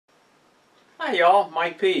Hi y'all,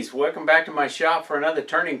 Mike Peace. Welcome back to my shop for another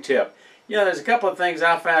turning tip. You know, there's a couple of things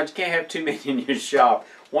I found you can't have too many in your shop.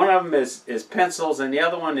 One of them is pencils and the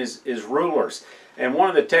other one is rulers. And one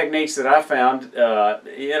of the techniques that I found,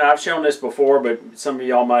 I've shown this before, but some of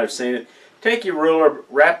y'all might have seen it. Take your ruler,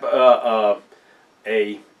 wrap a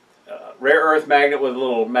rare earth magnet with a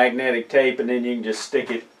little magnetic tape, and then you can just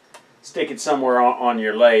stick it somewhere on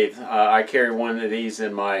your lathe. I carry one of these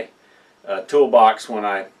in my toolbox when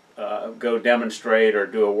I go demonstrate or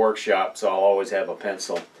do a workshop, so I'll always have a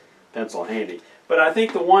pencil handy. But I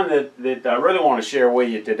think the one that I really want to share with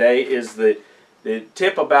you today is the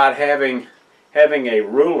tip about having a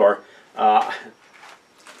ruler. Let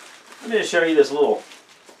me just show you this little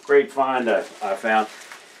great find I found.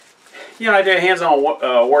 You know, I do a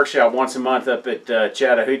hands-on workshop once a month up at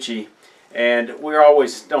Chattahoochee, and we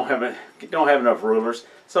always don't have enough rulers.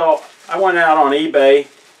 So I went out on eBay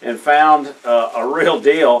and found a real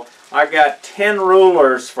deal. I got 10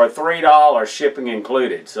 rulers for $3, shipping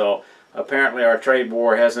included. So apparently our trade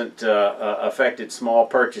war hasn't affected small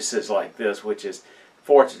purchases like this, which is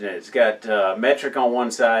fortunate. It's got metric on one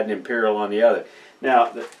side and imperial on the other.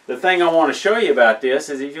 Now the thing I want to show you about this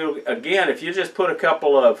is if you just put a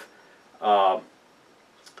couple of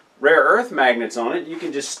rare earth magnets on it, you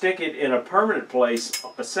can just stick it in a permanent place,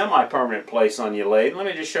 a semi-permanent place on your lathe. Let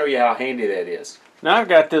me just show you how handy that is. Now I've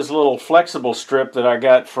got this little flexible strip that I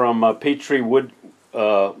got from Peachtree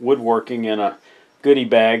Woodworking in a goodie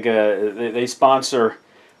bag. They sponsor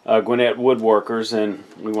Gwinnett Woodworkers, and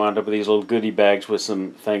we wound up with these little goodie bags with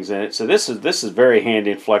some things in it. So this is very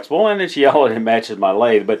handy and flexible, and it's yellow and it matches my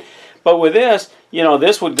lathe. But with this, you know,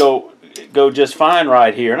 this would go just fine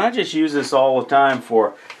right here, and I just use this all the time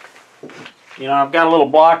for. You know, I've got a little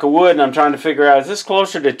block of wood and I'm trying to figure out, is this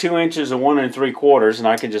closer to 2 inches or 1 3/4, and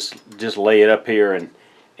I can just lay it up here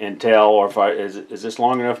and tell, or if is this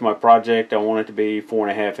long enough for my project? I want it to be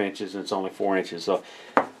 4.5 inches and it's only 4 inches. So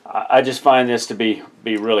I just find this to be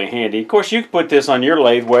really handy. Of course, you can put this on your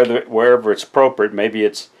lathe wherever it's appropriate. Maybe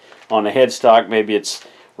it's on the headstock, maybe it's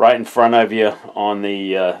right in front of you on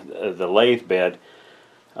the lathe bed.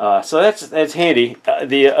 So that's handy.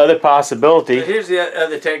 The other possibility. So here's the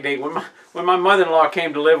other technique. When my mother-in-law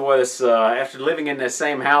came to live with us after living in the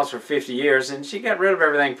same house for 50 years, and she got rid of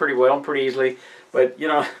everything pretty well and pretty easily, but you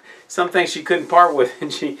know, some things she couldn't part with,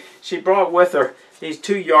 and she brought with her these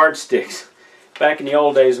 2 yardsticks. Back in the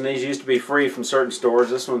old days when these used to be free from certain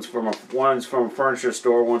stores. This one's from a furniture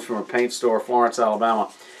store, one's from a paint store, Florence, Alabama.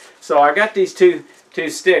 So I got these two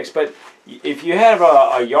sticks, but if you have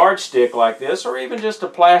a yardstick like this, or even just a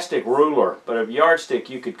plastic ruler, but a yardstick,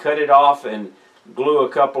 you could cut it off and glue a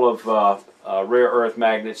couple of rare earth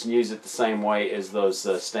magnets and use it the same way as those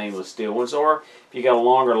stainless steel ones. Or if you got a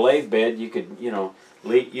longer lathe bed, you could, you know,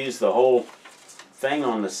 use the whole thing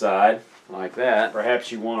on the side like that.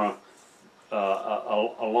 Perhaps you want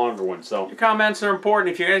a longer one. So your comments are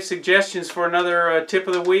important. If you have any suggestions for another tip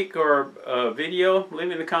of the week or video, leave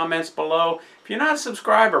me in the comments below. If you're not a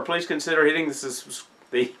subscriber, please consider hitting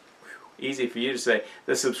the easy for you to say,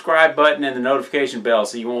 the subscribe button and the notification bell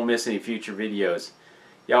so you won't miss any future videos.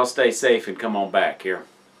 Y'all stay safe and come on back here.